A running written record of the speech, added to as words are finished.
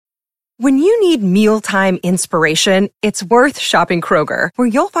When you need mealtime inspiration, it's worth shopping Kroger, where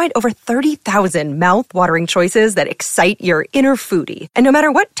you'll find over 30,000 mouth-watering choices that excite your inner foodie. And no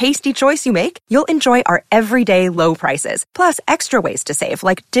matter what tasty choice you make, you'll enjoy our everyday low prices, plus extra ways to save,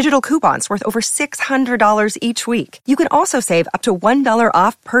 like digital coupons worth over $600 each week. You can also save up to $1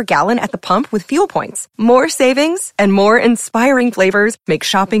 off per gallon at the pump with fuel points. More savings and more inspiring flavors make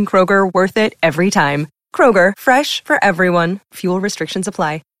shopping Kroger worth it every time. Kroger, fresh for everyone. Fuel restrictions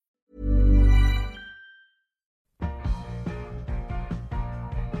apply.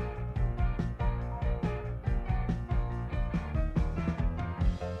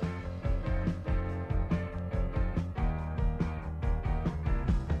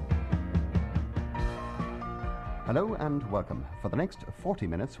 Hello and welcome. For the next 40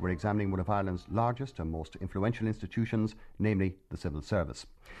 minutes, we're examining one of Ireland's largest and most influential institutions, namely the Civil Service.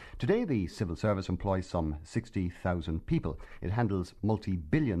 Today, the Civil Service employs some 60,000 people. It handles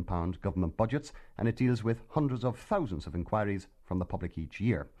multi-billion-pound government budgets, and it deals with hundreds of thousands of inquiries from the public each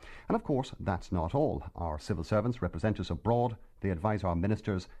year. And of course, that's not all. Our civil servants represent us abroad, they advise our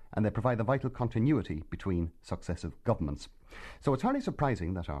ministers, and they provide the vital continuity between successive governments. So it's hardly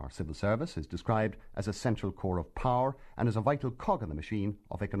surprising that our civil service is described as a central core of power and as a vital cog in the machine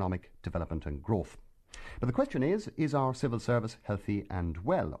of economic development and growth. But the question is our civil service healthy and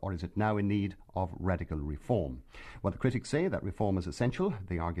well, or is it now in need of radical reform? Well, the critics say that reform is essential.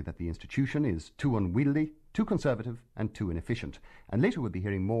 They argue that the institution is too unwieldy, too conservative and too inefficient. And later we'll be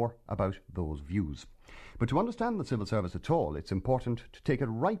hearing more about those views. But to understand the civil service at all, it's important to take it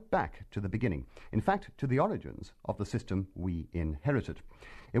right back to the beginning. In fact, to the origins of the system we inherited.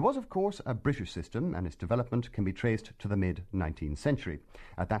 It was, of course, a British system, and its development can be traced to the mid-19th century.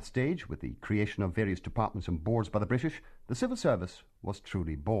 At that stage, with the creation of various departments and boards by the British, the civil service was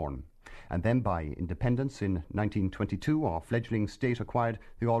truly born. And then by independence in 1922, our fledgling state acquired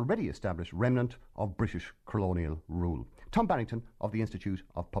the already established remnant of British colonial rule. Tom Barrington of the Institute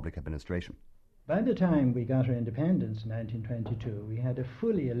of Public Administration. By the time we got our independence in 1922, we had a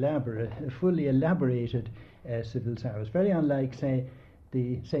fully elaborated civil service, very unlike, say,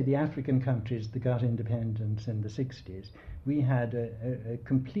 the African countries that got independence in the 60s. We had a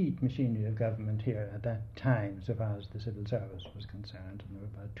complete machinery of government here at that time, so far as the civil service was concerned, and there were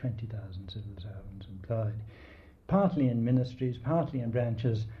about 20,000 civil servants employed, partly in ministries, partly in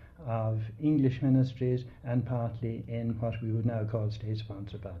branches of English ministries, and partly in what we would now call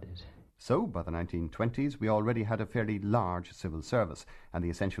state-sponsored bodies. So, by the 1920s, we already had a fairly large civil service, and the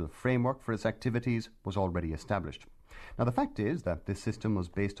essential framework for its activities was already established. Now, the fact is that this system was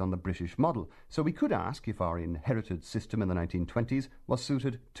based on the British model, so we could ask if our inherited system in the 1920s was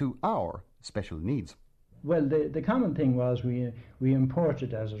suited to our special needs. Well, the common thing was we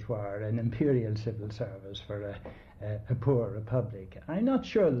imported, as it were, an imperial civil service for a poor republic. I'm not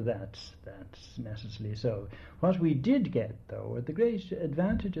sure that's necessarily so. What we did get, though, were the great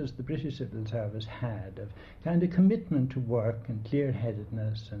advantages the British civil service had of kind of commitment to work and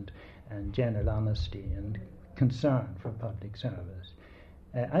clear-headedness and general honesty and concern for public service.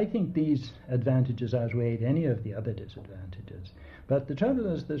 I think these advantages outweighed any of the other disadvantages. But the trouble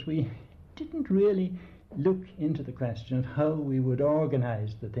is that we didn't really look into the question of how we would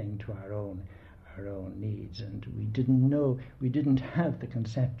organize the thing to our own needs, and we didn't have the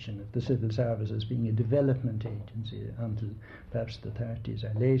conception of the civil service as being a development agency until perhaps the 30s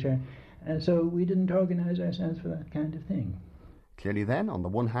or later, and so we didn't organize ourselves for that kind of thing. Clearly then, on the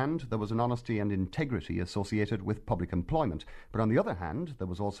one hand, there was an honesty and integrity associated with public employment, but on the other hand, there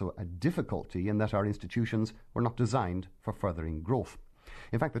was also a difficulty in that our institutions were not designed for furthering growth.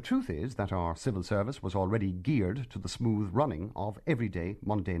 In fact, the truth is that our civil service was already geared to the smooth running of everyday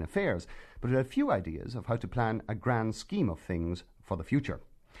mundane affairs, but it had few ideas of how to plan a grand scheme of things for the future.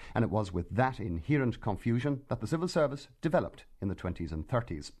 And it was with that inherent confusion that the civil service developed in the 20s and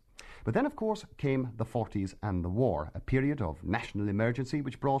 30s. But then, of course, came the 40s and the war, a period of national emergency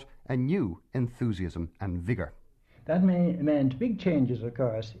which brought a new enthusiasm and vigour. That meant big changes, of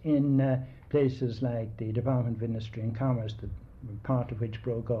course, in places like the Department of Industry and Commerce, part of which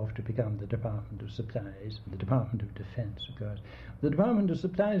broke off to become the Department of Supplies, the Department of Defence, of course. The Department of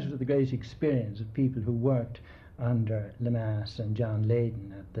Supplies was the great experience of people who worked under Lemass and John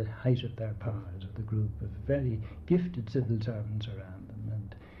Leyden at the height of their powers, with a group of very gifted civil servants around them.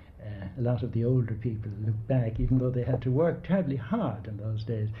 And a lot of the older people look back, even though they had to work terribly hard in those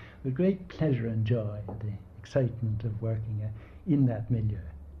days, with great pleasure and joy at the excitement of working in that milieu.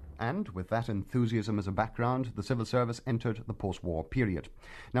 and with that enthusiasm as a background, the civil service entered the post-war period.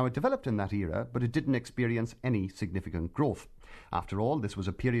 Now, it developed in that era, but it didn't experience any significant growth. After all, this was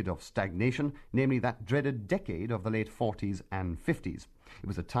a period of stagnation, namely that dreaded decade of the late 40s and 50s. It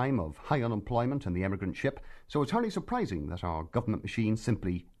was a time of high unemployment and the emigrant ship, so it's hardly surprising that our government machine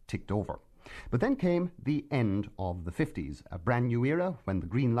simply ticked over. But then came the end of the 50s, a brand new era when the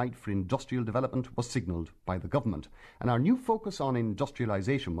green light for industrial development was signalled by the government, and our new focus on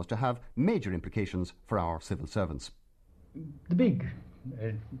industrialisation was to have major implications for our civil servants. The big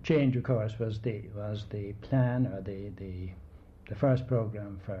change, of course, was the plan, or the first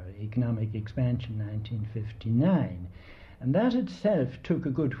programme for economic expansion, 1959. And that itself took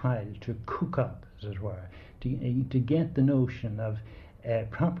a good while to cook up, as it were, to get the notion of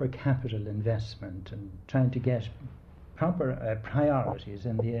proper capital investment and trying to get proper priorities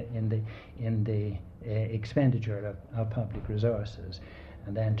in the expenditure of public resources,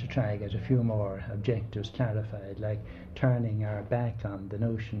 and then to try and get a few more objectives clarified, like turning our back on the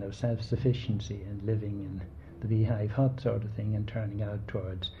notion of self-sufficiency and living in the beehive hut sort of thing, and turning out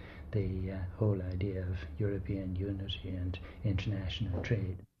towards the whole idea of European unity and international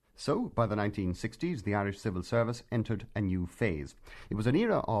trade. So, by the 1960s, the Irish civil service entered a new phase. It was an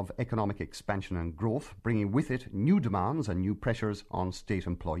era of economic expansion and growth, bringing with it new demands and new pressures on state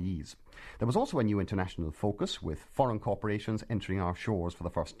employees. There was also a new international focus, with foreign corporations entering our shores for the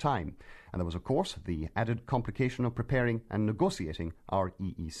first time. And there was, of course, the added complication of preparing and negotiating our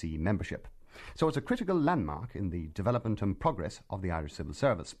EEC membership. So it's a critical landmark in the development and progress of the Irish civil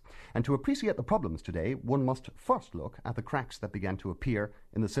service. And to appreciate the problems today, one must first look at the cracks that began to appear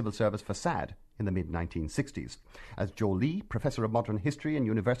in the civil service facade in the mid-1960s. As Joe Lee, Professor of Modern History and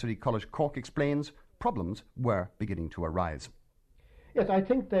University College Cork, explains, problems were beginning to arise. Yes, I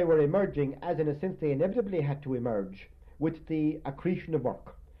think they were emerging, as in a sense they inevitably had to emerge, with the accretion of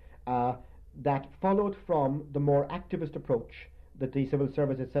work that followed from the more activist approach that the civil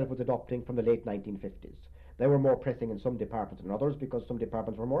service itself was adopting from the late 1950s. They were more pressing in some departments than others because some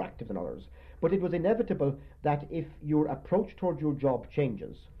departments were more active than others. But it was inevitable that if your approach towards your job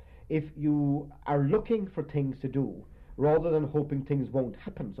changes, if you are looking for things to do rather than hoping things won't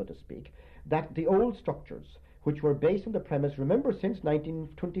happen, so to speak, that the old structures, which were based on the premise, remember since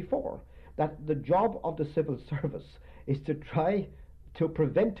 1924, that the job of the civil service is to try to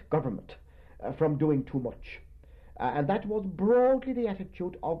prevent government from doing too much. And that was broadly the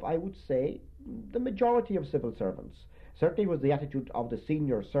attitude of, I would say, the majority of civil servants. Certainly was the attitude of the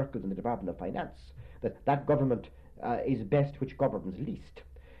senior circles in the Department of Finance, that government is best which governs least.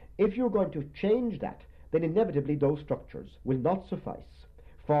 If you're going to change that, then inevitably those structures will not suffice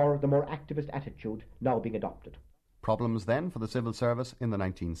for the more activist attitude now being adopted. Problems then for the civil service in the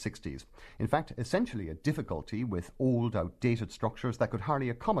 1960s. In fact, essentially a difficulty with old, outdated structures that could hardly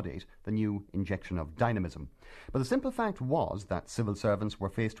accommodate the new injection of dynamism. But the simple fact was that civil servants were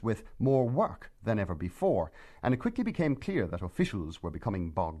faced with more work than ever before, and it quickly became clear that officials were becoming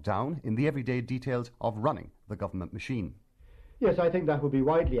bogged down in the everyday details of running the government machine. Yes, I think that would be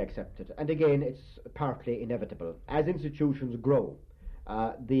widely accepted. And again, it's partly inevitable. As institutions grow,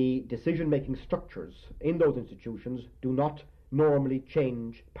 the decision-making structures in those institutions do not normally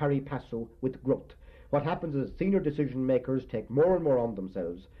change pari passu with growth. What happens is senior decision-makers take more and more on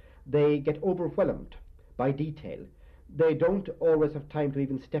themselves. They get overwhelmed by detail. They don't always have time to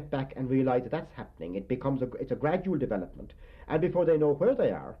even step back and realize that that's happening. It's a gradual development. And before they know where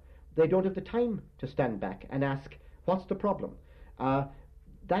they are, they don't have the time to stand back and ask, what's the problem?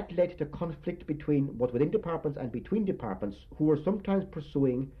 That led to conflict between both within departments and between departments, who were sometimes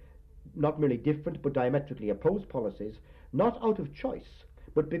pursuing not merely different but diametrically opposed policies, not out of choice,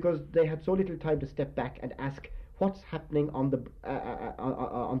 but because they had so little time to step back and ask what's happening on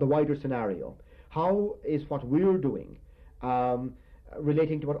the wider scenario. How is what we're doing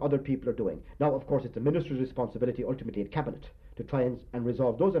relating to what other people are doing? Now, of course, it's the minister's responsibility ultimately at Cabinet to try and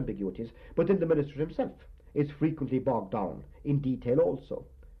resolve those ambiguities, but then the minister himself is frequently bogged down in detail also.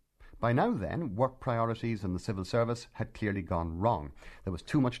 By now then, work priorities in the civil service had clearly gone wrong. There was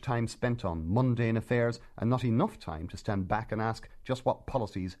too much time spent on mundane affairs and not enough time to stand back and ask just what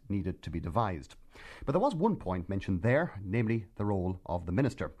policies needed to be devised. But there was one point mentioned there, namely the role of the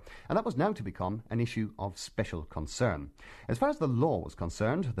minister, and that was now to become an issue of special concern. As far as the law was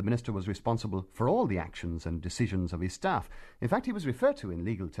concerned, the minister was responsible for all the actions and decisions of his staff. In fact, he was referred to in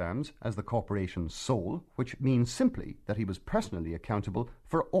legal terms as the corporation's soul, which means simply that he was personally accountable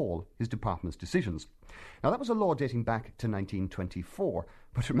for all his department's decisions. Now, that was a law dating back to 1924,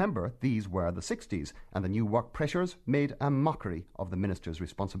 but remember, these were the 60s, and the new work pressures made a mockery of the minister's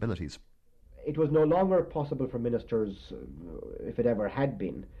responsibilities. It was no longer possible for ministers, if it ever had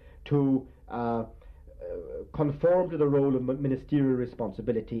been, to conform to the role of ministerial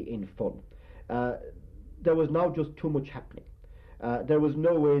responsibility in full. There was now just too much happening. There was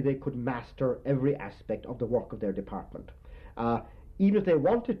no way they could master every aspect of the work of their department. Even if they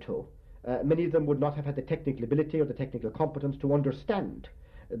wanted to, many of them would not have had the technical ability or the technical competence to understand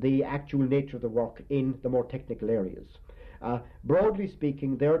the actual nature of the work in the more technical areas. Broadly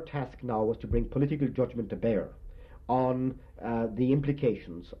speaking, their task now was to bring political judgment to bear on the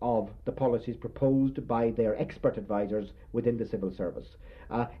implications of the policies proposed by their expert advisors within the civil service.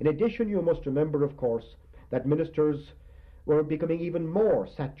 In addition, you must remember, of course, that ministers were becoming even more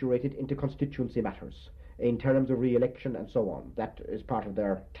saturated into constituency matters in terms of re-election and so on. That is part of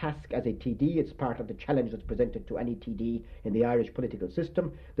their task as a TD. It's part of the challenge that's presented to any TD in the Irish political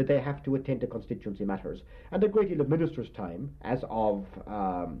system, that they have to attend to constituency matters. And a great deal of ministers' time, as of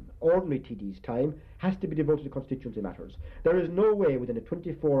ordinary TD's time, has to be devoted to constituency matters. There is no way within a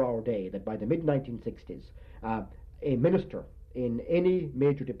 24-hour day that by the mid-1960s a minister in any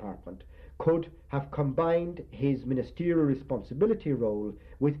major department could have combined his ministerial responsibility role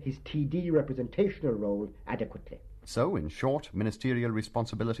with his TD representational role adequately. So, in short, ministerial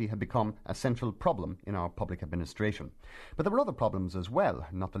responsibility had become a central problem in our public administration. But there were other problems as well,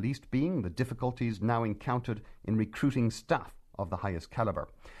 not the least being the difficulties now encountered in recruiting staff of the highest calibre.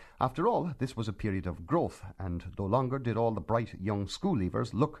 After all, this was a period of growth, and no longer did all the bright young school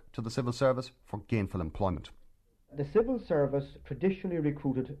leavers look to the civil service for gainful employment. The civil service traditionally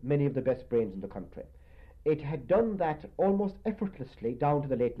recruited many of the best brains in the country. It had done that almost effortlessly down to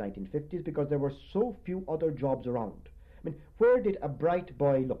the late 1950s because there were so few other jobs around. I mean, where did a bright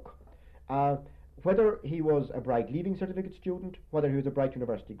boy look? Whether he was a bright leaving certificate student, whether he was a bright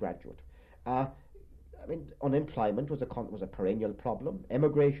university graduate. Unemployment was a perennial problem.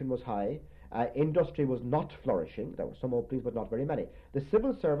 Emigration was high. Industry was not flourishing. There were some openings, but not very many. The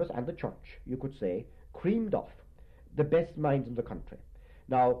civil service and the church, you could say, creamed off the best minds in the country.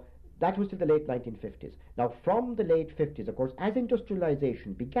 Now, that was till the late 1950s. Now, from the late 50s, of course, as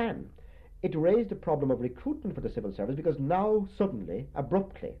industrialization began, it raised the problem of recruitment for the civil service because now, suddenly,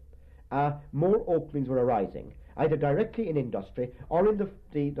 abruptly, more openings were arising, either directly in industry or in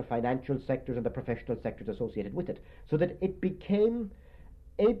the financial sectors and the professional sectors associated with it, so that it became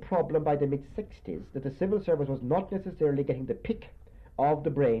a problem by the mid-60s that the civil service was not necessarily getting the pick of the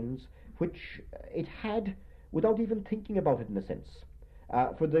brains which it had without even thinking about it in a sense,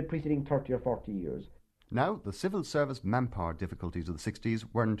 for the preceding 30 or 40 years. Now, the civil service manpower difficulties of the 60s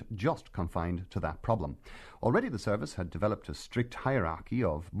weren't just confined to that problem. Already the service had developed a strict hierarchy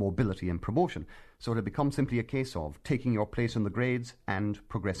of mobility and promotion, so it had become simply a case of taking your place in the grades and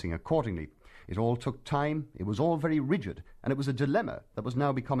progressing accordingly. It all took time, it was all very rigid, and it was a dilemma that was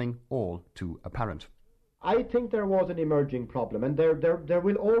now becoming all too apparent. I think there was an emerging problem, and there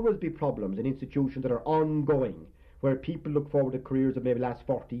will always be problems in institutions that are ongoing, where people look forward to careers that maybe last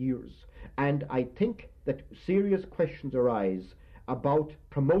 40 years. And I think that serious questions arise about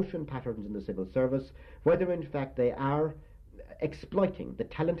promotion patterns in the civil service, whether in fact they are exploiting the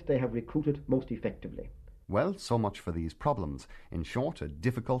talent they have recruited most effectively. Well, so much for these problems. In short, a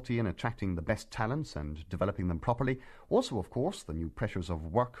difficulty in attracting the best talents and developing them properly. Also, of course, the new pressures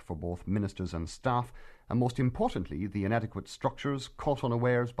of work for both ministers and staff, and most importantly, the inadequate structures caught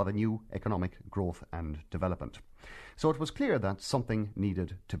unawares by the new economic growth and development. So it was clear that something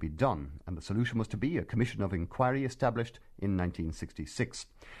needed to be done, and the solution was to be a commission of inquiry established in 1966.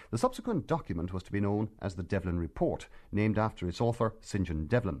 The subsequent document was to be known as the Devlin Report, named after its author, St. John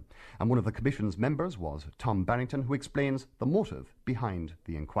Devlin, and one of the commission's members was Tom Barrington, who explains the motive behind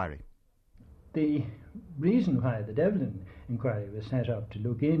the inquiry. The reason why the Devlin inquiry was set up to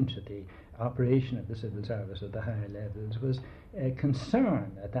look into the operation of the civil service at the higher levels was a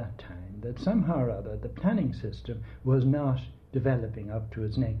concern at that time that somehow or other the planning system was not developing up to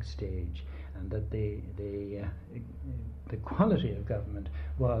its next stage, and that the quality of government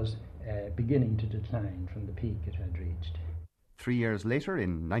was beginning to decline from the peak it had reached. 3 years later,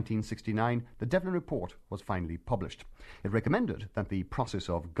 in 1969, the Devlin Report was finally published. It recommended that the process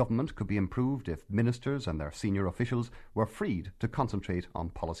of government could be improved if ministers and their senior officials were freed to concentrate on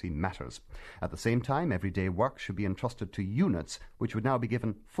policy matters. At the same time, everyday work should be entrusted to units which would now be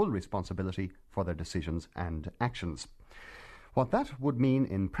given full responsibility for their decisions and actions. What that would mean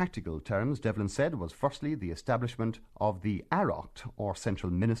in practical terms, Devlin said, was firstly the establishment of the Aireacht, or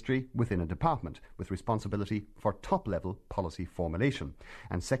central ministry, within a department, with responsibility for top-level policy formulation.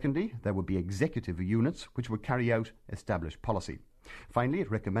 And secondly, there would be executive units which would carry out established policy. Finally,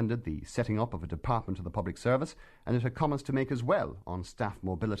 it recommended the setting up of a department of the public service, and it had comments to make as well on staff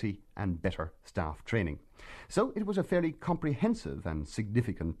mobility and better staff training. So it was a fairly comprehensive and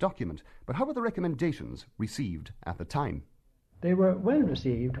significant document. But how were the recommendations received at the time? They were well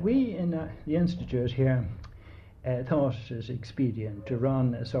received. We in the Institute here thought it was expedient to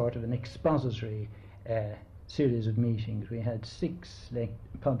run a sort of an expository series of meetings. We had 6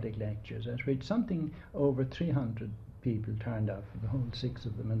 public lectures at which something over 300 people turned up, for the whole 6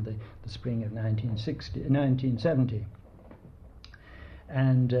 of them in the spring of 1970.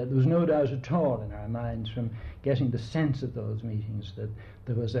 And there was no doubt at all in our minds from getting the sense of those meetings that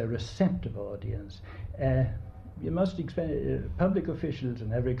there was a receptive audience. You must expect public officials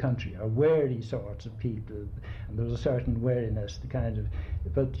in every country are wary sorts of people, and there was a certain wariness,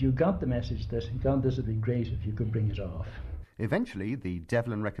 but you got the message that, God, this would be great if you could bring it off. Eventually, the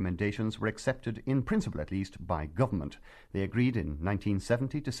Devlin recommendations were accepted, in principle at least, by government. They agreed in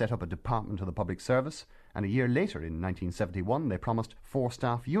 1970 to set up a department of the public service, and a year later, in 1971, they promised 4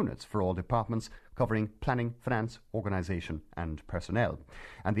 staff units for all departments, covering planning, finance, organisation and personnel.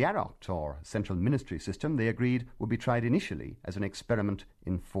 And the AROCT, or Central Ministry System, they agreed would be tried initially as an experiment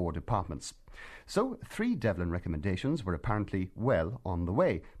in 4 departments. So 3 Devlin recommendations were apparently well on the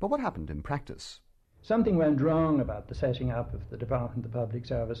way. But what happened in practice? Something went wrong about the setting up of the Department of Public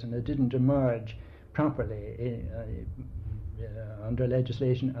Service, and it didn't emerge properly under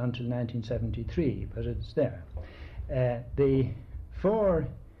legislation until 1973, but it's there. The 4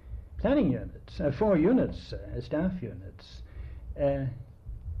 planning units, 4 units, staff units,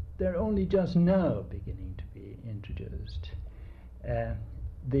 they're only just now beginning to be introduced.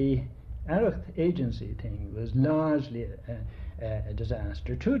 The AROCT agency thing was largely a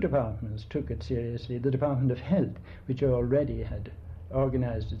disaster. 2 departments took it seriously. The Department of Health, which already had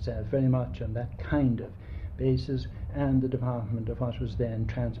organised itself very much on that kind of basis, and the Department of what was then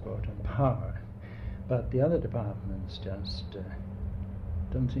Transport and Power. But the other departments just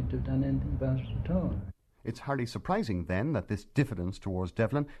don't seem to have done anything about it at all. It's hardly surprising, then, that this diffidence towards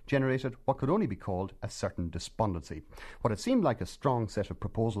Devlin generated what could only be called a certain despondency. What had seemed like a strong set of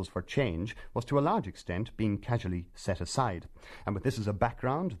proposals for change was to a large extent being casually set aside. And with this as a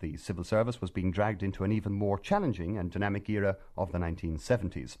background, the civil service was being dragged into an even more challenging and dynamic era of the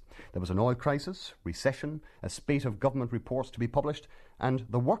 1970s. There was an oil crisis, recession, a spate of government reports to be published, and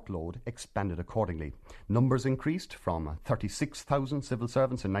the workload expanded accordingly. Numbers increased from 36,000 civil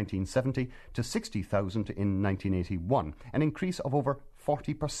servants in 1970 to 60,000 in 1981, an increase of over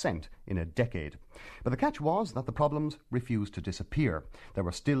 40% in a decade. But the catch was that the problems refused to disappear. There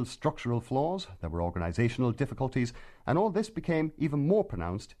were still structural flaws, there were organisational difficulties, and all this became even more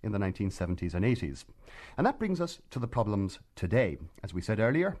pronounced in the 1970s and 80s. And that brings us to the problems today. As we said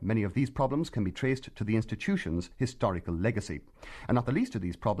earlier, many of these problems can be traced to the institution's historical legacy. And not the least of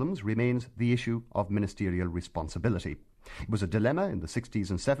these problems remains the issue of ministerial responsibility. It was a dilemma in the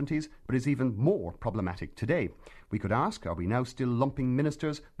 60s and 70s, but is even more problematic today. We could ask, are we now still lumping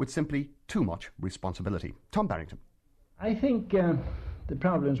ministers with simply too much responsibility? Tom Barrington. I think the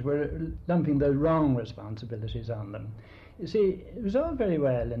problems were lumping the wrong responsibilities on them. You see, it was all very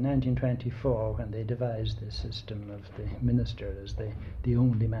well in 1924 when they devised this system of the minister as the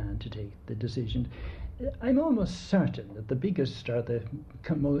only man to take the decision. I'm almost certain that the biggest or the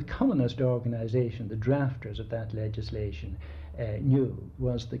most commonest organisation, the drafters of that legislation, knew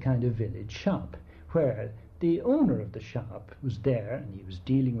was the kind of village shop, where the owner of the shop was there and he was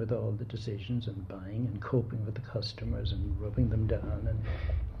dealing with all the decisions and buying and coping with the customers and rubbing them down and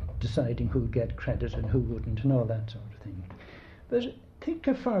deciding who'd get credit and who wouldn't and all that sort of thing. But think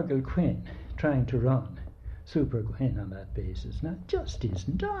of Fergal Quinn trying to run Super Quinn on that basis. Now, it just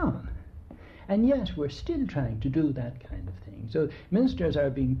isn't on. And yet we're still trying to do that kind of thing. So ministers are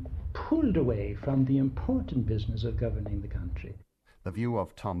being pulled away from the important business of governing the country. The view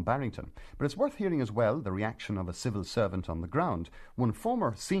of Tom Barrington. But it's worth hearing as well the reaction of a civil servant on the ground. One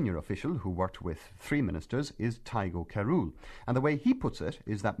former senior official who worked with 3 ministers is Tygo Carroll. And the way he puts it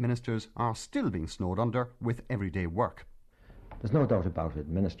is that ministers are still being snowed under with everyday work. There's no doubt about it.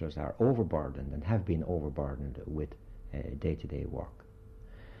 Ministers are overburdened and have been overburdened with day-to-day work.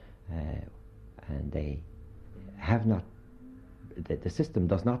 And they have not, the system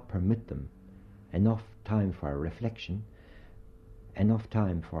does not permit them enough time for reflection, enough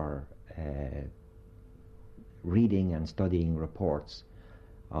time for reading and studying reports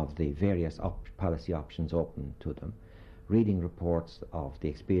of the various policy options open to them, reading reports of the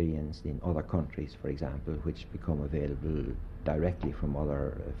experience in other countries, for example, which become available directly from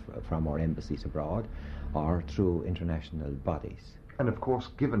our embassies abroad or through international bodies. And of course,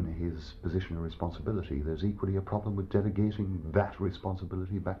 given his position of responsibility, there's equally a problem with delegating that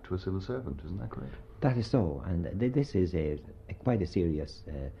responsibility back to a civil servant, isn't that correct? That is so, and this is quite a serious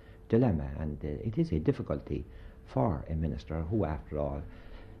dilemma, and it is a difficulty for a minister who, after all,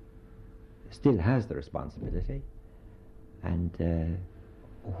 still has the responsibility and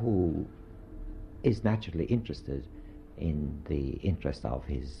who is naturally interested in the interest of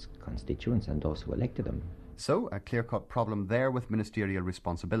his constituents and those who elected him. So, a clear-cut problem there with ministerial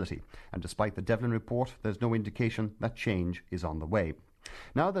responsibility. And despite the Devlin report, there's no indication that change is on the way.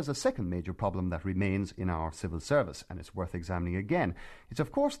 Now, there's a second major problem that remains in our civil service, and it's worth examining again. It's,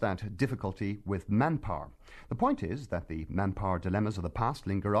 of course, that difficulty with manpower. The point is that the manpower dilemmas of the past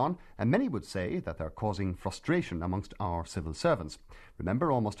linger on, and many would say that they're causing frustration amongst our civil servants.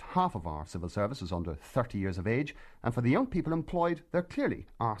 Remember, almost half of our civil service is under 30 years of age, and for the young people employed, there clearly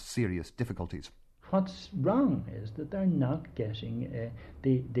are serious difficulties. What's wrong is that they're not getting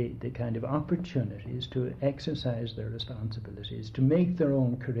the kind of opportunities to exercise their responsibilities, to make their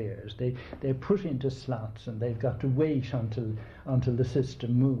own careers. They're put into slots and they've got to wait until the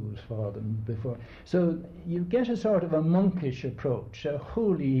system moves for them before. So you get a sort of a monkish approach, a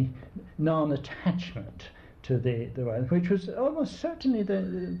wholly non-attachment to the world, which was almost certainly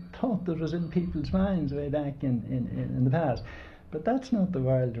the thought that was in people's minds way back in the past. But that's not the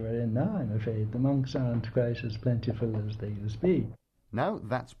world we're in now, I'm afraid. The monks aren't quite as plentiful as they used to be. Now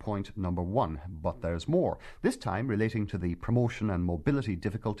that's point number one, but there's more, this time relating to the promotion and mobility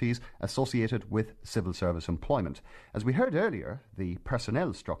difficulties associated with civil service employment. As we heard earlier, the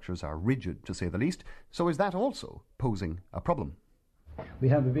personnel structures are rigid, to say the least, so is that also posing a problem? We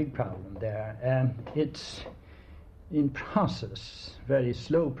have a big problem there. It's in process, very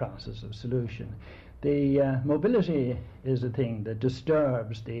slow process of solution. The mobility is a thing that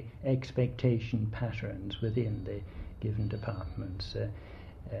disturbs the expectation patterns within the given departments.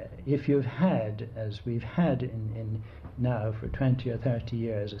 If you've had, as we've had in now for 20 or 30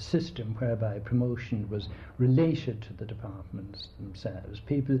 years, a system whereby promotion was related to the departments themselves,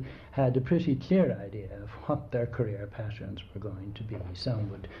 people had a pretty clear idea of what their career patterns were going to be. Some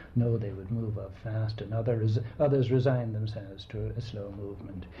would know they would move up fast, and others resign themselves to a slow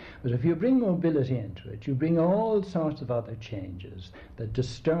movement. But if you bring mobility into it, you bring all sorts of other changes that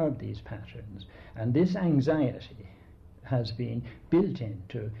disturb these patterns, and this anxiety has been built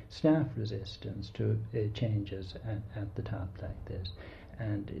into staff resistance to changes at the top like this.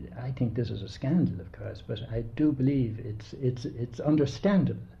 And I think this is a scandal, of course, but I do believe it's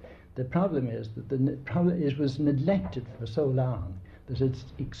understandable. The problem is that it was neglected for so long that it's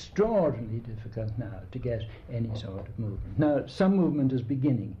extraordinarily difficult now to get any sort of movement. Now, some movement is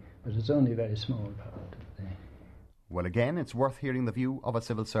beginning, but it's only a very small part of the... Well, again, it's worth hearing the view of a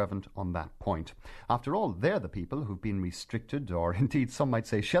civil servant on that point. After all, they're the people who've been restricted, or indeed some might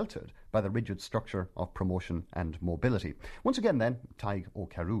say sheltered, by the rigid structure of promotion and mobility. Once again then, Taig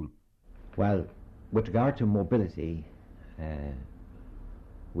O'Carroll. Well, with regard to mobility,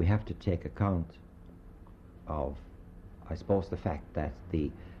 we have to take account of, I suppose, the fact that the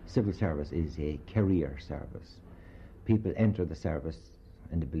civil service is a career service. People enter the service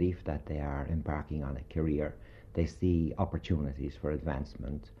in the belief that they are embarking on a career. They see opportunities for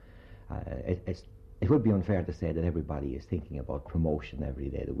advancement. It would be unfair to say that everybody is thinking about promotion every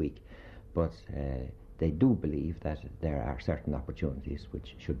day of the week, but they do believe that there are certain opportunities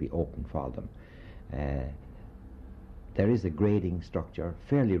which should be open for them. There is a grading structure,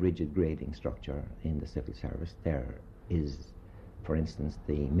 fairly rigid grading structure in the civil service. There is, for instance,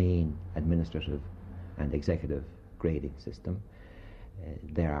 the main administrative and executive grading system.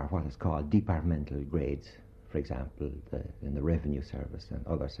 There are what is called departmental grades, for example, in the revenue service and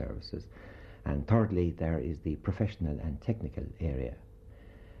other services. And thirdly, there is the professional and technical area.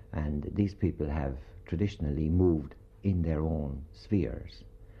 And these people have traditionally moved in their own spheres.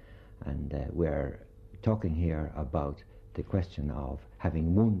 And we're talking here about the question of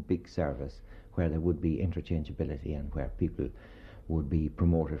having one big service where there would be interchangeability and where people would be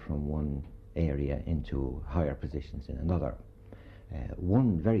promoted from one area into higher positions in another.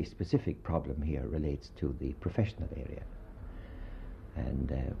 One very specific problem here relates to the professional area.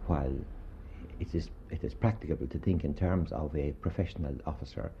 And while it is practicable to think in terms of a professional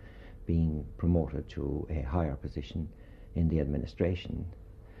officer being promoted to a higher position in the administration,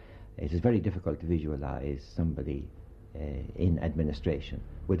 it is very difficult to visualize somebody in administration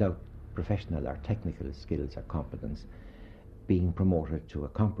without professional or technical skills or competence being promoted to a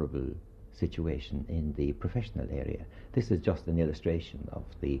comparable situation in the professional area. This is just an illustration of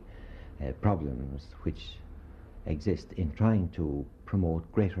the problems which exist in trying to promote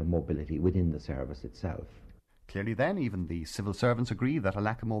greater mobility within the service itself. Clearly then, even the civil servants agree that a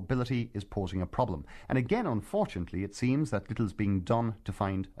lack of mobility is posing a problem. And again, unfortunately, it seems that little's being done to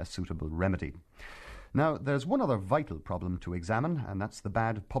find a suitable remedy. Now, there's one other vital problem to examine, and that's the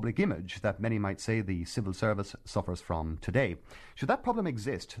bad public image that many might say the civil service suffers from today. Should that problem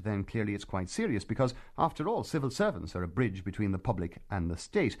exist, then clearly it's quite serious, because, after all, civil servants are a bridge between the public and the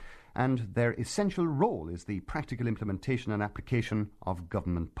state, and their essential role is the practical implementation and application of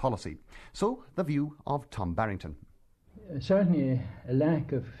government policy. So, the view of Tom Barrington. Certainly a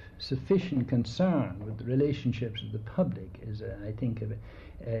lack of sufficient concern with the relationships of the public is, I think,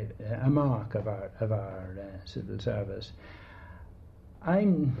 a mark of our civil service. I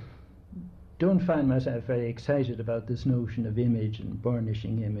don't find myself very excited about this notion of image and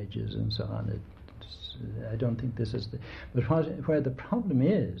burnishing images and so on. I don't think this is but where the problem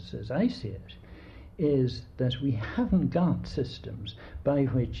is, as I see it, is that we haven't got systems by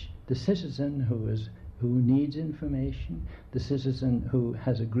which the citizen who needs information, the citizen who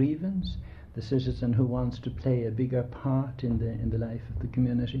has a grievance, the citizen who wants to play a bigger part in the life of the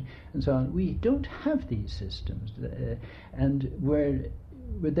community, and so on. We don't have these systems, and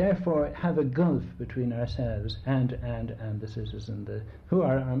we therefore have a gulf between ourselves and the citizen, who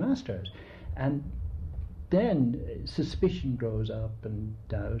are our masters, and then suspicion grows up and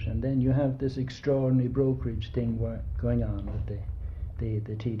doubt, and then you have this extraordinary brokerage thing going on with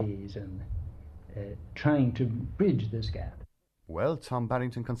the TDs and trying to bridge this gap. Well, Tom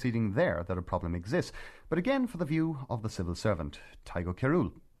Barrington conceding there that a problem exists, but again for the view of the civil servant, Tygo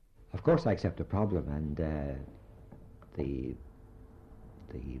Kirul. Of course I accept the problem, and the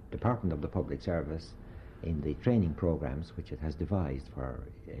Department of the Public Service, in the training programs which it has devised for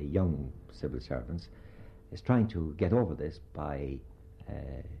young civil servants, is trying to get over this by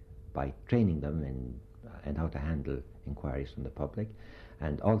training them in how to handle inquiries from the public.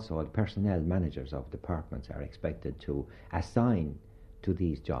 And also the personnel managers of departments are expected to assign to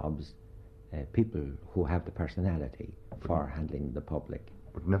these jobs people who have the personality for handling the public.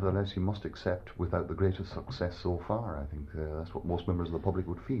 But nevertheless, you must accept, without the greatest success so far, I think that's what most members of the public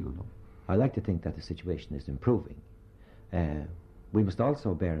would feel. No? I like to think that the situation is improving. We must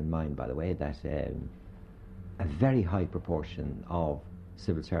also bear in mind, by the way, that a very high proportion of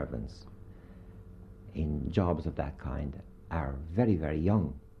civil servants in jobs of that kind are very, very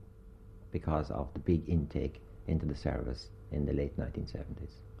young because of the big intake into the service in the late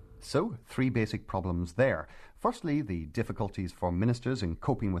 1970s. So, three basic problems there. Firstly, the difficulties for ministers in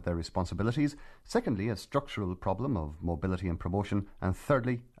coping with their responsibilities. Secondly, a structural problem of mobility and promotion. And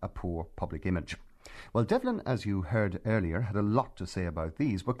thirdly, a poor public image. Well, Devlin, as you heard earlier, had a lot to say about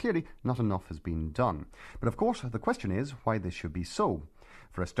these, but clearly not enough has been done. But of course, the question is why this should be so.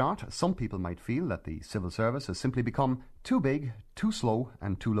 For a start, some people might feel that the civil service has simply become too big, too slow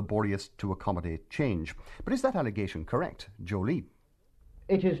and too laborious to accommodate change. But is that allegation correct? Joe Lee.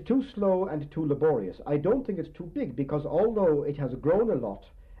 It is too slow and too laborious. I don't think it's too big, because although it has grown a lot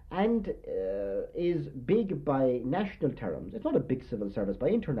and is big by national terms, it's not a big civil service by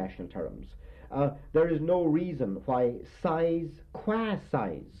international terms. There is no reason why size, qua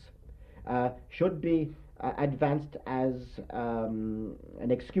size, should be advanced as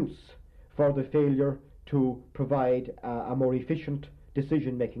an excuse for the failure to provide a more efficient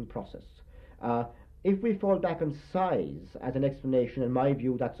decision-making process. If we fall back on size as an explanation, in my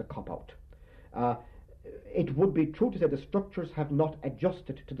view, that's a cop-out. It would be true to say the structures have not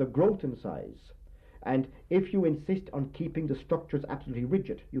adjusted to the growth in size. And if you insist on keeping the structures absolutely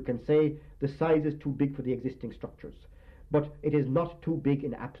rigid, you can say the size is too big for the existing structures. But it is not too big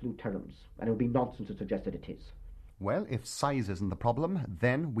in absolute terms, and it would be nonsense to suggest that it is. Well, if size isn't the problem,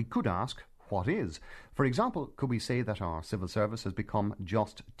 then we could ask, what is? For example, could we say that our civil service has become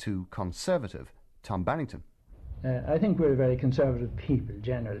just too conservative? Tom Barrington. I think we're a very conservative people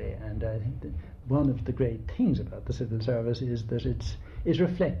generally, and I think that one of the great things about the civil service is that it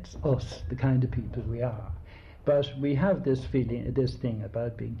reflects us, the kind of people we are. But we have this feeling, this thing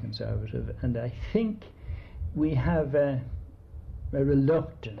about being conservative, and I think we have a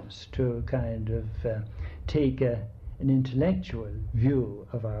reluctance to kind of take an intellectual view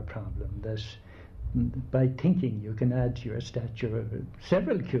of our problem, that by thinking you can add to your stature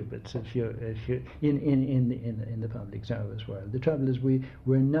several cubits if you in the public service world. The trouble is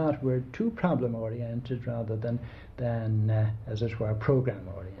we're too problem oriented rather than as it were program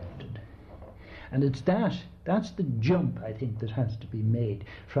oriented, and it's that's the jump I think that has to be made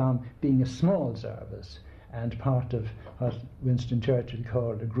from being a small service and part of what Winston Churchill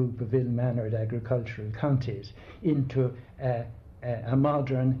called a group of ill-mannered agricultural counties into a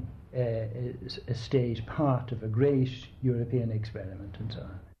modern state, part of a great European experiment and so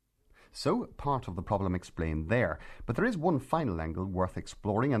on. So, part of the problem explained there. But there is one final angle worth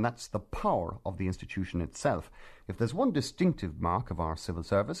exploring, and that's the power of the institution itself. If there's one distinctive mark of our civil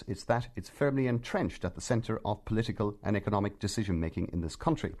service, it's that it's firmly entrenched at the centre of political and economic decision-making in this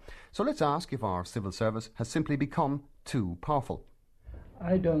country. So let's ask if our civil service has simply become too powerful.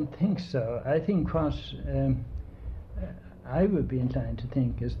 I don't think so. I think what I would be inclined to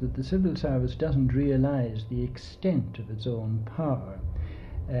think is that the civil service doesn't realise the extent of its own power.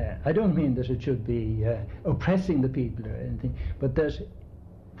 I don't mean that it should be oppressing the people or anything, but that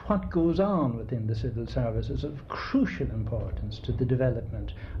what goes on within the civil service is of crucial importance to the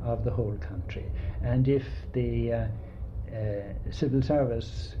development of the whole country. And if the civil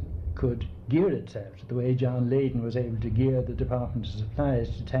service could gear itself the way John Leyden was able to gear the Department of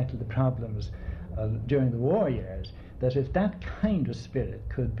Supplies to tackle the problems during the war years, that if that kind of spirit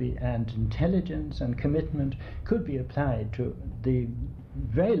could be, and intelligence and commitment could be applied to the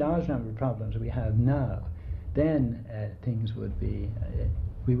very large number of problems we have now, then things would be,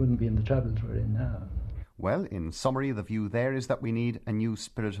 we wouldn't be in the troubles we're in now. Well, in summary, the view there is that we need a new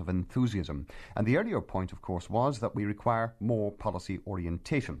spirit of enthusiasm. And the earlier point, of course, was that we require more policy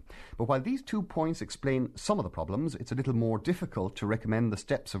orientation. But while these 2 points explain some of the problems, it's a little more difficult to recommend the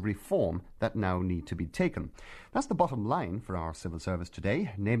steps of reform that now need to be taken. That's the bottom line for our civil service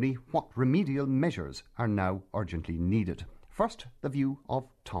today, namely what remedial measures are now urgently needed. First, the view of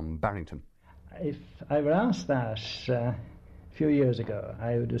Tom Barrington. If I were asked that a few years ago,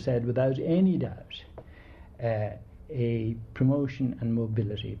 I would have said without any doubt a promotion and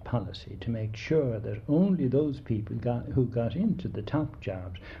mobility policy to make sure that only those people who got into the top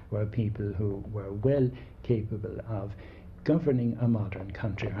jobs were people who were well capable of governing a modern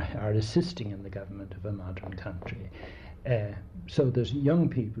country or assisting in the government of a modern country. So that young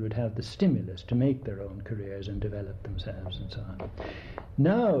people would have the stimulus to make their own careers and develop themselves and so on.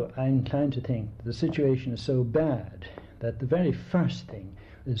 Now I'm inclined to think that the situation is so bad that the very first thing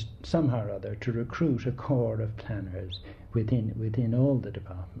is somehow or other to recruit a corps of planners within all the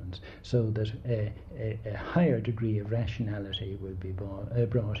departments, so that a higher degree of rationality will be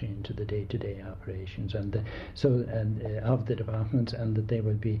brought into the day-to-day operations of the departments, and that they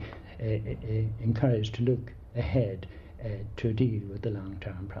will be encouraged to look ahead to deal with the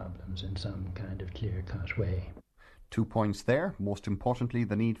long-term problems in some kind of clear-cut way. 2 points there. Most importantly,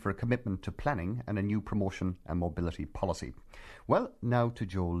 the need for a commitment to planning and a new promotion and mobility policy. Well, now to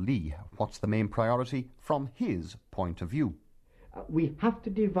Joe Lee. What's the main priority from his point of view? We have to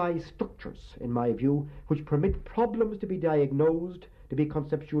devise structures, in my view, which permit problems to be diagnosed, to be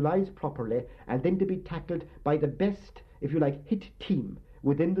conceptualized properly, and then to be tackled by the best, if you like, hit team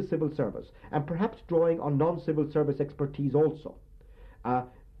within the civil service, and perhaps drawing on non-civil service expertise also.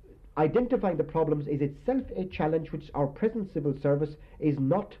 Identifying the problems is itself a challenge which our present civil service is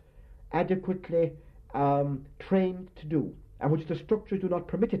not adequately trained to do, and which the structures do not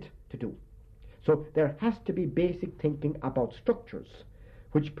permit it to do. So there has to be basic thinking about structures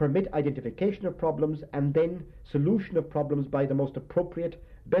which permit identification of problems and then solution of problems by the most appropriate,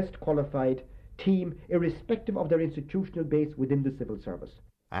 best qualified team, irrespective of their institutional base within the civil service.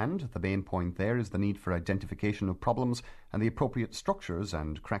 And the main point there is the need for identification of problems and the appropriate structures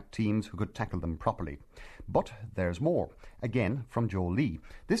and crack teams who could tackle them properly. But there's more, again from Joe Lee,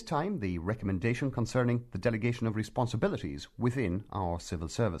 this time the recommendation concerning the delegation of responsibilities within our civil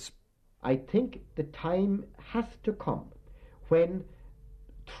service. I think the time has to come when,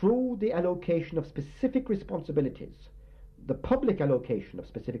 through the allocation of specific responsibilities, the public allocation of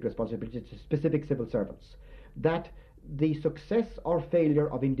specific responsibilities to specific civil servants, that the success or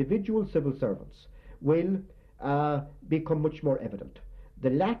failure of individual civil servants will become much more evident.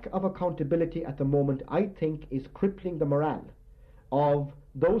 The lack of accountability at the moment, I think, is crippling the morale of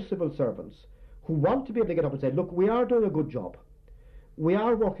those civil servants who want to be able to get up and say, look, we are doing a good job. We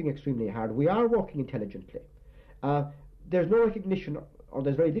are working extremely hard. We are working intelligently. There's no recognition, or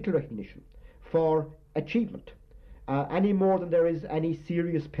there's very little recognition for achievement, any more than there is any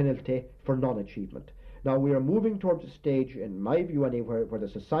serious penalty for non-achievement. Now, we are moving towards a stage, in my view anywhere, where the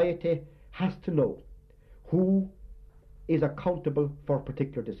society has to know who is accountable for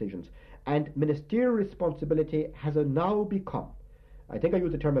particular decisions. And ministerial responsibility has now become, I think I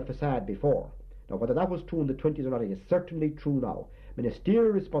used the term a facade before. Now, whether that was true in the 20s or not, it is certainly true now.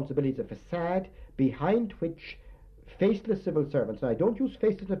 Ministerial responsibility is a facade behind which faceless civil servants, and I don't use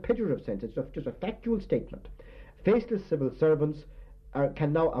faceless in a pejorative sense, it's just a factual statement. Faceless civil servants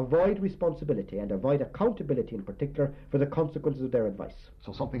can now avoid responsibility and avoid accountability in particular for the consequences of their advice.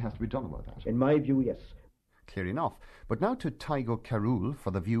 So something has to be done about that? In my view, yes. Clear enough. But now to Tygo Carroll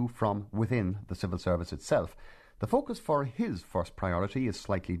for the view from within the civil service itself. The focus for his first priority is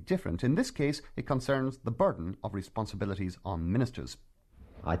slightly different. In this case, it concerns the burden of responsibilities on ministers.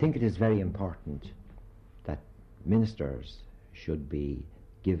 I think it is very important that ministers should be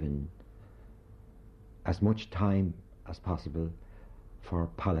given as much time as possible for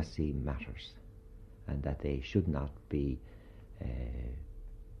policy matters, and that they should not be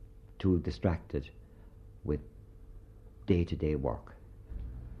too distracted with day-to-day work.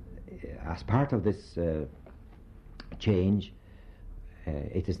 As part of this change,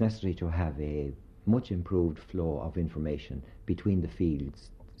 it is necessary to have a much improved flow of information between the field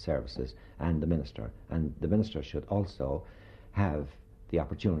services and the minister. And the minister should also have the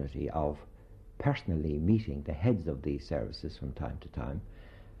opportunity of personally meeting the heads of these services from time to time,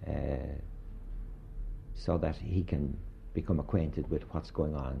 so that he can become acquainted with what's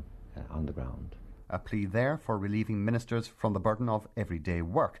going on the ground. A plea there for relieving ministers from the burden of everyday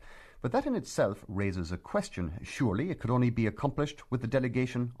work. But that in itself raises a question. Surely it could only be accomplished with the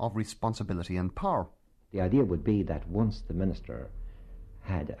delegation of responsibility and power. The idea would be that once the minister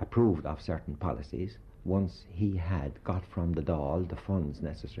had approved of certain policies, once he had got from the Dáil the funds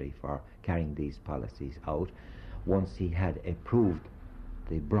necessary for carrying these policies out, once he had approved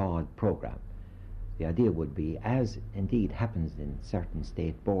the broad programme, the idea would be, as indeed happens in certain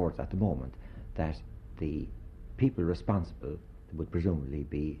state boards at the moment, that the people responsible would presumably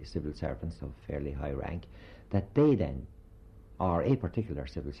be civil servants of fairly high rank, that they then, or a particular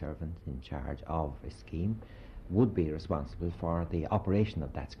civil servant in charge of a scheme, would be responsible for the operation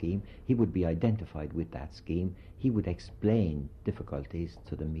of that scheme. He would be identified with that scheme. He would explain difficulties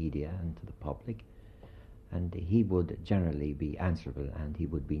to the media and to the public, and he would generally be answerable, and he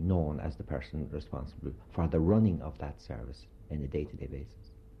would be known as the person responsible for the running of that service in a day-to-day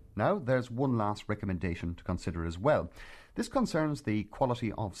basis. Now, there's one last recommendation to consider as well. This concerns the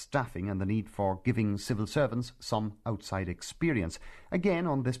quality of staffing and the need for giving civil servants some outside experience. Again,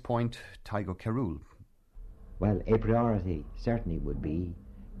 on this point, Tygo Carroll. Well, a priority certainly would be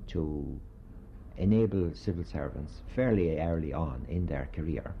to enable civil servants fairly early on in their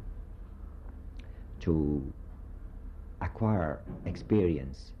career to acquire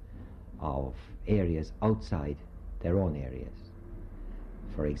experience of areas outside their own areas.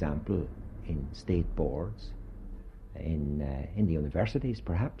 For example, in state boards, in the universities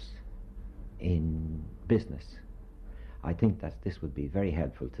perhaps, in business. I think that this would be very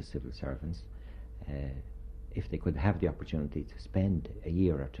helpful to civil servants if they could have the opportunity to spend a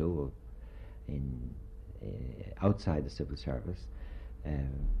year or two in outside the civil service.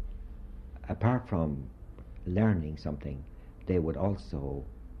 Apart from learning something, they would also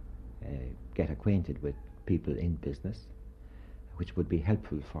get acquainted with people in business, which would be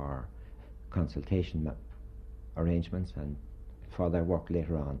helpful for consultation arrangements and for their work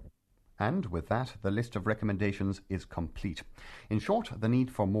later on. And with that, the list of recommendations is complete. In short, the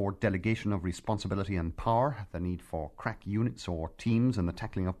need for more delegation of responsibility and power, the need for crack units or teams in the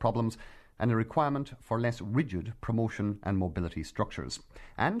tackling of problems, and a requirement for less rigid promotion and mobility structures.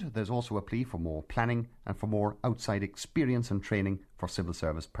 And there's also a plea for more planning and for more outside experience and training for civil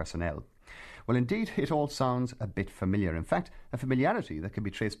service personnel. Well, indeed, it all sounds a bit familiar. In fact, a familiarity that can be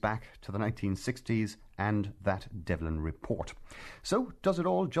traced back to the 1960s and that Devlin report. So, does it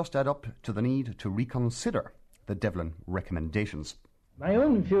all just add up to the need to reconsider the Devlin recommendations? My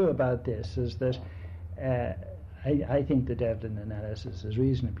own view about this is that I think the Devlin analysis is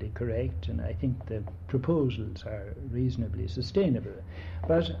reasonably correct, and I think the proposals are reasonably sustainable.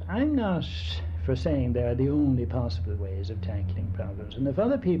 But I'm not for saying they are the only possible ways of tackling problems. And if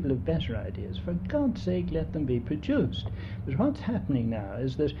other people have better ideas, for God's sake, let them be produced. But what's happening now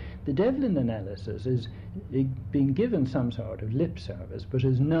is that the Devlin analysis is being given some sort of lip service, but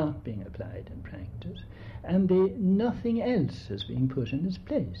is not being applied in practice. And nothing else is being put in its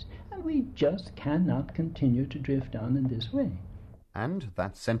place. And we just cannot continue to drift on in this way. And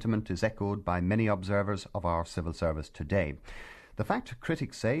that sentiment is echoed by many observers of our civil service today. The fact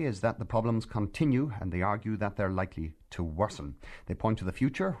critics say is that the problems continue, and they argue that they're likely to worsen. They point to the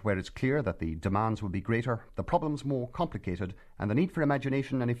future, where it's clear that the demands will be greater, the problems more complicated, and the need for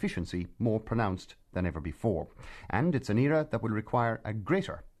imagination and efficiency more pronounced than ever before. And it's an era that will require a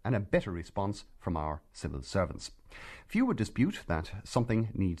greater and a better response from our civil servants. Few would dispute that something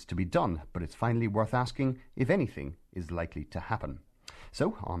needs to be done, but it's finally worth asking if anything is likely to happen.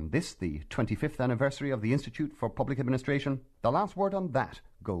 So, on this, the 25th anniversary of the Institute for Public Administration, the last word on that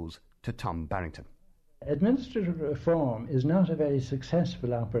goes to Tom Barrington. Administrative reform is not a very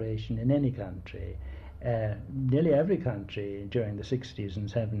successful operation in any country. Nearly every country during the 60s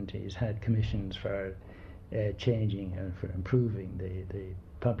and 70s had commissions for changing and for improving the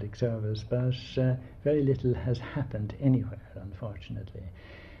public service, but very little has happened anywhere, unfortunately.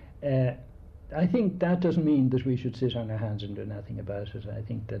 I think that doesn't mean that we should sit on our hands and do nothing about it. I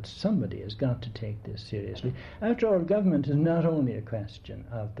think that somebody has got to take this seriously. After all, government is not only a question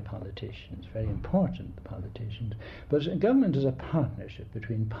of the politicians, very important, the politicians, but government is a partnership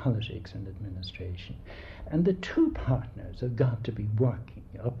between politics and administration. And the two partners have got to be working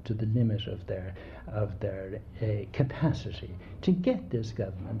up to the limit of their capacity to get this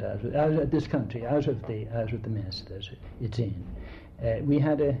government out of this country out of the mess that it's in. We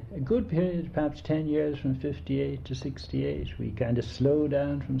had a good period, perhaps 10 years, from 58 to 68. We kind of slowed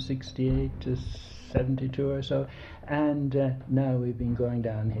down from 68 to 72 or so, and now we've been going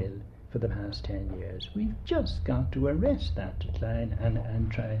downhill for the past 10 years. We've just got to arrest that decline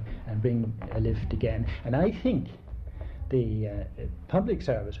and try and bring a lift again. And I think the public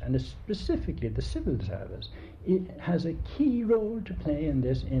service, and specifically the civil service, it has a key role to play in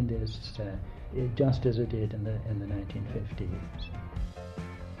this, just as it did in the 1950s.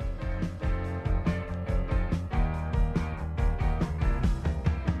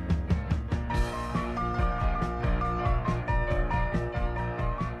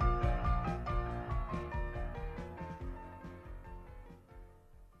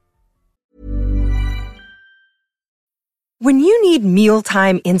 When you need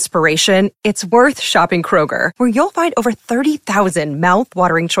mealtime inspiration, it's worth shopping Kroger, where you'll find over 30,000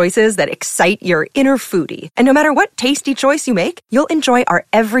 mouth-watering choices that excite your inner foodie. And no matter what tasty choice you make, you'll enjoy our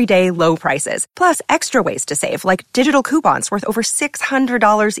everyday low prices, plus extra ways to save, like digital coupons worth over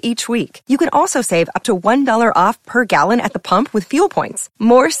 $600 each week. You can also save up to $1 off per gallon at the pump with fuel points.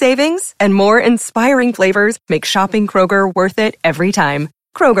 More savings and more inspiring flavors make shopping Kroger worth it every time.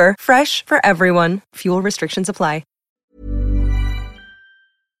 Kroger, fresh for everyone. Fuel restrictions apply.